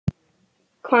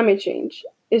Climate change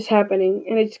is happening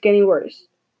and it's getting worse.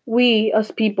 We,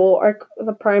 as people, are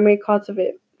the primary cause of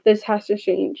it. This has to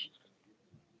change.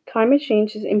 Climate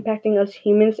change is impacting us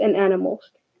humans and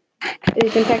animals. It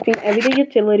is impacting everyday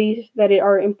utilities that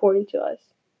are important to us.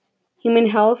 Human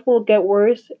health will get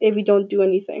worse if we don't do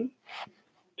anything.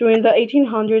 During the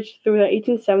 1800s through the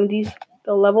 1870s,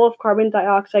 the level of carbon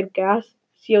dioxide gas,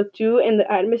 CO2, in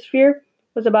the atmosphere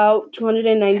was about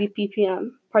 290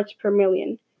 ppm, parts per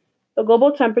million. The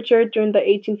global temperature during the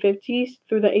 1850s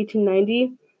through the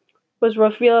 1890s was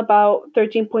roughly about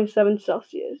 13.7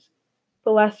 Celsius.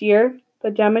 The last year,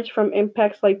 the damage from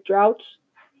impacts like droughts,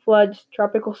 floods,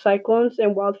 tropical cyclones,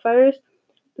 and wildfires,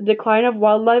 the decline of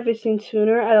wildlife is seen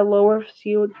sooner at a lower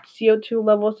CO2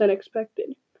 levels than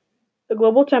expected. The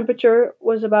global temperature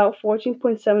was about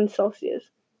 14.7 Celsius,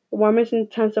 the warmest in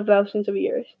tens of thousands of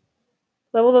years.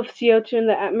 Level of CO2 in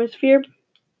the atmosphere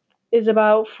is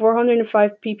about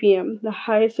 405 ppm, the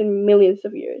highest in millions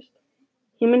of years.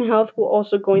 Human health will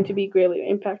also going to be greatly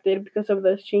impacted because of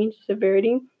the change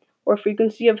severity or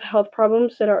frequency of health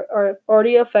problems that are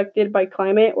already affected by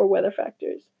climate or weather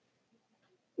factors,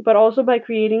 but also by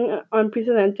creating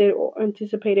unprecedented or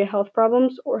anticipated health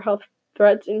problems or health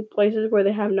threats in places where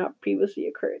they have not previously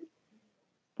occurred.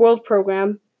 World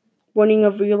Program, warning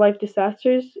of real life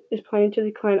disasters, is planning to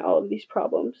decline all of these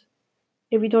problems.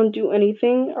 If we don't do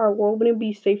anything, our world wouldn't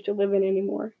be safe to live in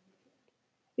anymore.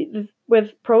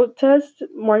 With protests,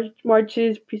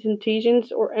 marches,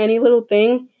 presentations, or any little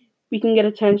thing, we can get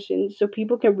attention so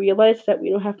people can realize that we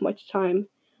don't have much time.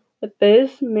 With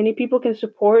this, many people can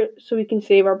support so we can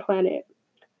save our planet.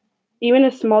 Even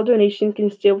a small donation can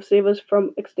still save us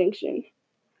from extinction.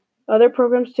 Other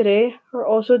programs today are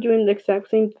also doing the exact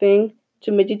same thing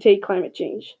to mitigate climate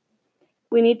change.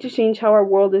 We need to change how our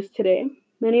world is today.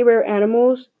 Many rare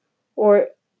animals, or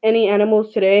any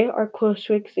animals today, are close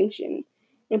to extinction,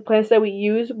 and plants that we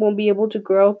use won't be able to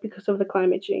grow because of the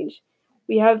climate change.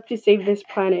 We have to save this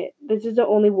planet. This is the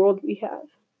only world we have.